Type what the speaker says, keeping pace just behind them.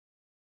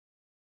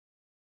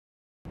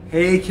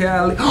Hey,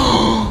 Cali.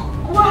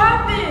 What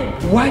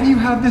happened? Why do you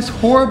have this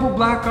horrible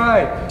black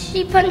eye?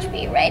 She punched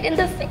me right in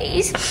the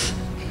face.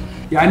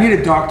 Yeah, I need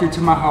a doctor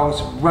to my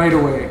house right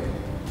away.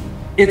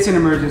 It's an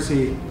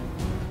emergency.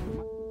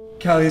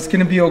 Cali, it's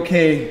gonna be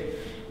okay.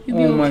 You'll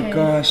be oh my okay.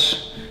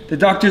 gosh. The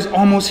doctor's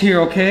almost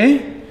here,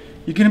 okay?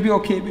 You're gonna be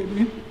okay,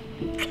 baby.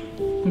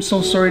 I'm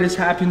so sorry this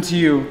happened to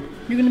you.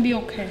 You're gonna be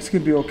okay. It's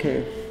gonna be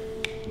okay.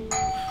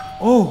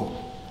 Oh,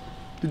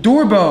 the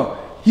doorbell.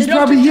 He's The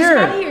doctor probably just here.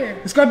 got here.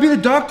 It's gotta be the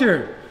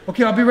doctor.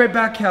 Okay, I'll be right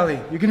back, Cali.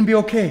 You're gonna be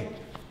okay.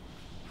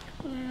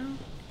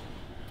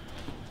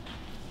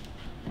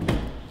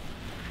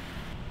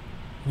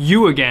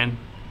 You again.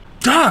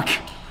 Doc,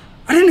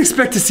 I didn't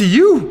expect to see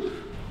you.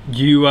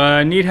 You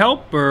need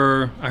help,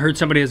 or I heard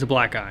somebody has a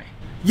black eye.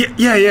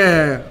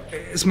 Yeah.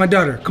 It's my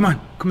daughter. Come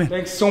on, come in.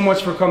 Thanks so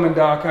much for coming,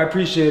 Doc. I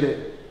appreciate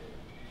it.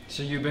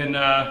 So you've been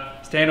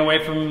staying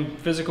away from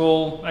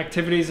physical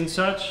activities and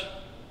such?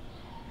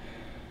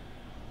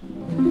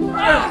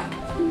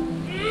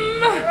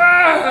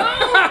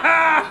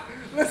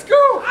 Let's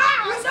go.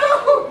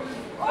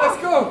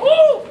 Let's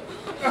go.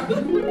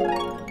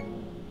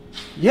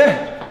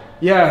 Yeah.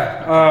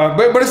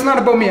 But it's not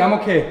about me. I'm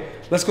okay.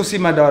 Let's go see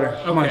my daughter.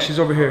 Come on, she's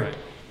over here.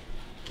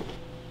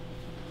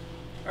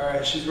 All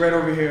right, she's right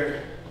over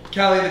here.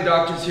 Cali, the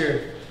doctor's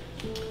here.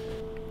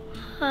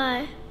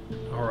 Hi.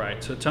 All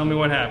right, so tell me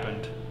what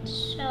happened.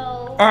 So.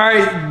 All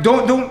right,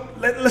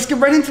 let's get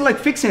right into like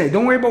fixing it.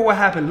 Don't worry about what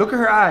happened. Look at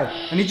her eye.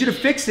 I need you to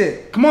fix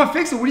it. Come on,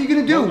 fix it. What are you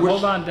gonna do?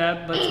 Hold on,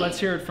 Dad. Let's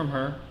hear it from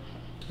her.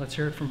 Let's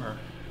hear it from her.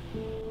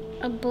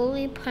 A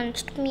bully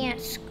punched me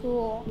at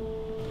school.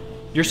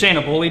 You're saying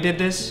a bully did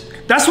this?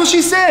 That's what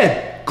she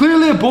said.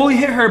 Clearly a bully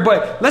hit her,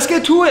 but let's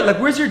get to it. Like,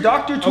 where's your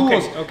doctor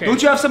tools? Okay.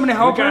 Don't you have somebody to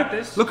help her? We got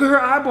this. Look at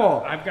her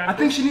eyeball. I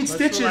think she needs Let's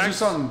stitches relax. or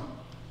something.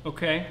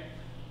 Okay.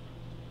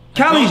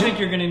 Cali, I don't think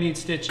you're gonna need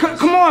stitches.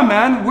 Come on,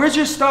 man. Where's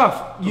your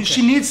stuff?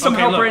 She needs some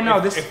help look, right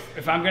now.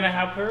 If I'm gonna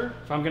help her,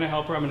 I'm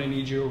gonna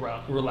need you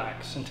to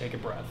relax and take a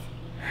breath.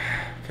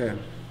 Okay.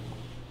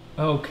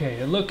 Okay,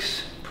 it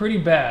looks pretty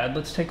bad.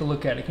 Let's take a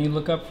look at it. Can you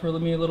look up for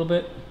me a little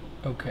bit?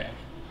 Okay.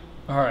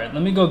 All right,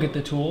 let me go get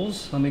the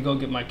tools. Let me go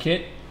get my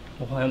kit.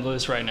 We'll handle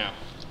this right now.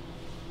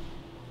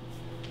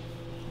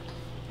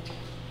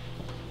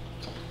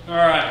 All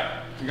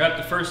right, I got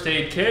the first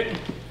aid kit.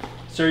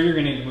 Sir, you're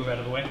gonna need to move out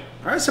of the way.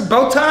 All right, it's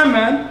about time,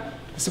 man.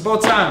 It's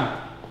about time.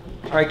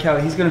 All right,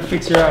 Cali, he's gonna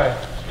fix your eye.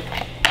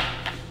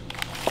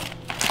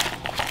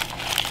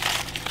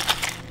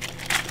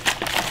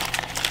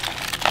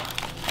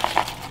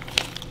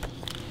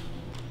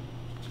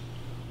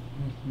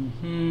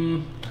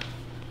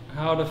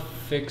 How to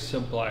fix a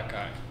black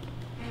eye.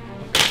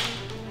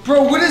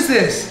 Bro, what is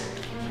this?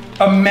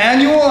 A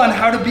manual on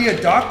how to be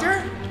a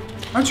doctor?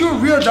 Aren't you a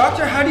real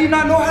doctor? How do you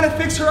not know how to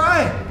fix her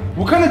eye?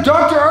 What kind of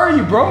doctor are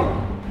you, bro?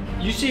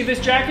 You see this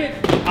jacket?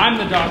 I'm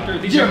the doctor.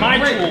 These are my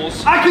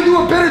tools. I can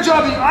do a better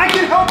job than you. I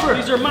can help her.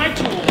 These are my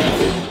tools.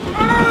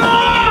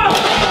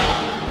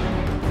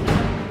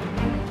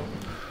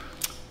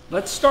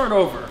 Let's start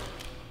over.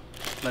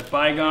 Let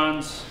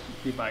bygones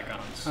be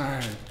bygones. All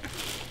right.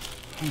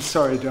 I'm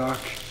sorry, Doc.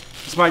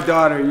 It's my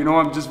daughter. You know,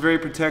 I'm just very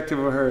protective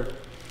of her.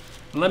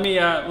 Let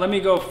me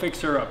go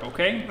fix her up,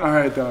 okay? All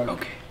right, Doc.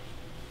 Okay.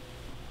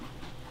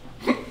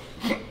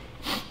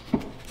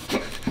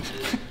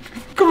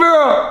 Come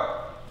here.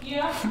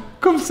 Yeah?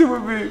 Come sit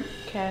with me.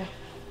 Okay.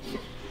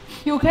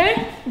 You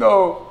okay?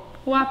 No.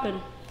 What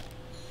happened?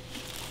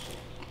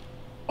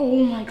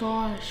 Oh my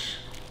gosh.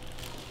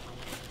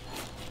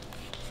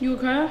 You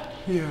okay?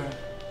 Yeah.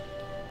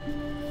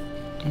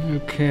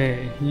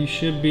 Okay, you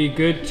should be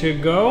good to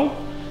go.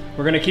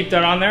 We're gonna keep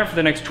that on there for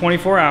the next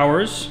 24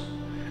 hours.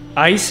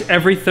 Ice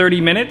every 30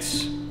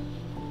 minutes,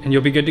 and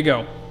you'll be good to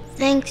go.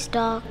 Thanks,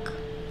 Doc.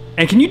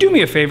 And can you do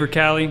me a favor,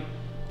 Cali?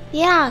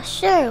 Yeah,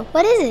 sure.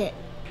 What is it?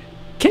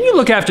 Can you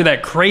look after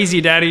that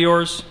crazy dad of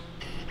yours?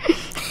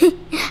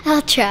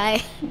 I'll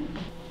try.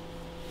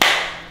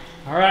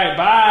 All right,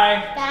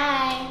 bye.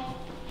 Bye.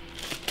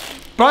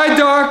 Bye,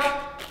 Doc.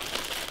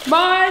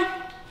 Bye.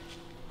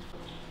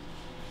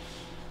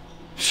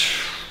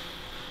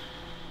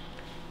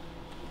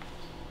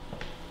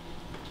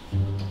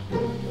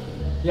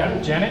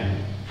 Yeah, Janet?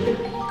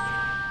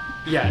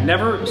 Yeah,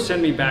 never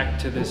send me back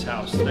to this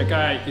house. That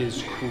guy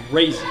is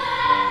crazy.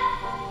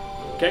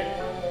 Okay?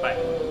 Bye.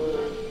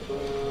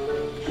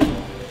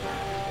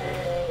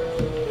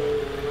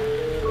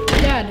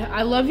 Dad,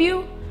 I love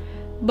you,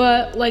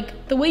 but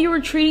like the way you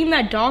were treating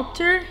that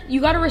doctor, you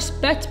gotta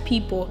respect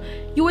people.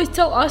 You always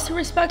tell us to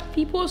respect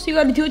people, so you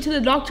gotta do it to the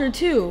doctor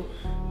too.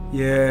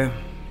 Yeah,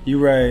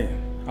 you're right.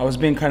 I was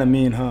being kind of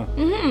mean, huh?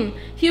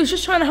 He was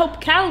just trying to help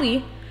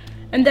Cali,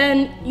 and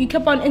then you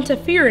kept on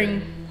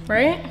interfering,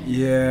 right?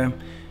 Yeah,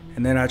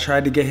 and then I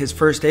tried to get his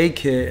first aid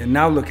kit, and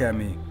now look at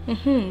me.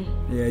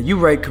 Yeah, you're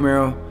right,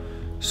 Camaro.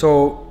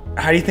 So,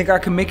 how do you think I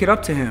can make it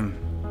up to him?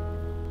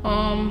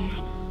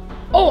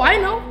 Oh, I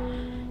know.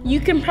 You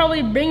can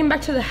probably bring him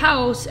back to the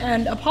house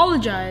and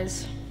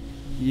apologize.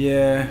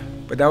 Yeah,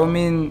 but that would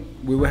mean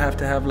we would have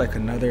to have like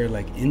another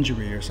like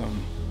injury or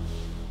something.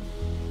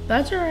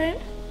 That's all right.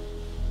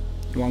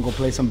 You wanna go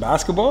play some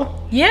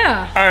basketball?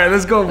 Yeah. All right,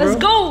 let's go, bro. Let's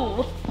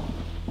go.